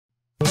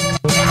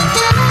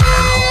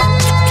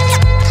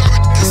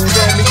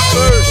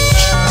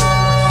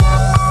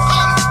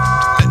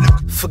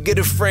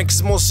Forget it, friend,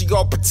 cause most of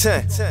y'all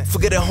pretend.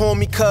 Forget it,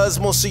 homie, cause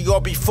most of y'all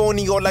be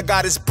phony. All I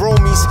got is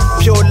bromies,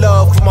 pure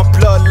love for my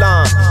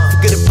bloodline.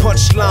 Forget it,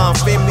 punchline,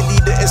 family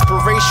the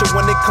inspiration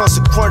when it comes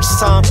to crunch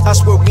time. I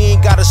swear we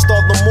ain't gotta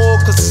start no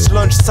more, cause it's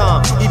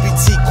lunchtime.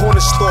 EBT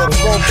corner store,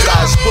 home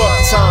guys,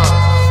 club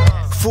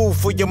time. Food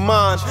for your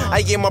mind.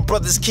 I am my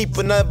brother's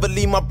keeper, never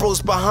leave my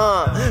bros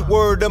behind.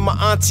 Word of my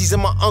aunties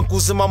and my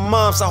uncles and my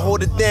moms. I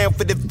hold it down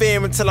for the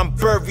fam until I'm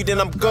buried and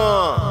I'm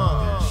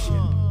gone.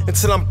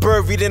 Until I'm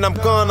buried and I'm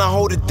gone. I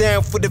hold it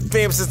down for the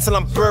fams until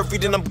I'm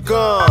buried and I'm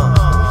gone.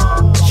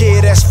 Yeah,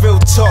 that's real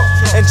talk.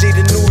 NJ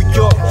to New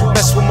York.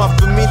 Mess with my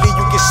family,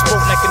 you get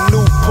smoked like a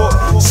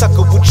Newport.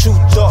 Sucker, what you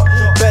thought?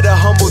 Better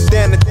humble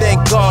down and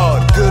thank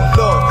God. Good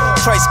Lord,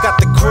 Christ got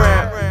the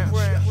crown.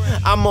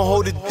 I'ma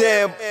hold it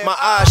down, my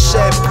eyes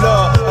shed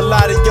blood. A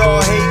lot of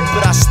y'all hate,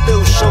 but I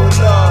still show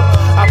love.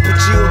 I put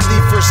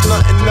G.O.D. first,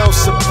 nothing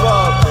else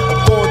above.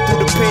 I'm going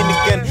through the pain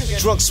again,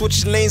 drunk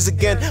switching lanes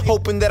again,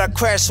 hoping that I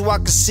crash so I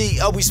can see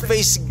always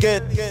face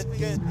again.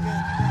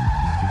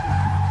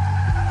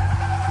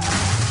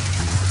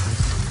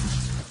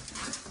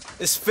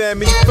 It's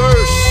family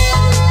first.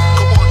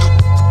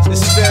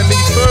 It's family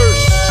first.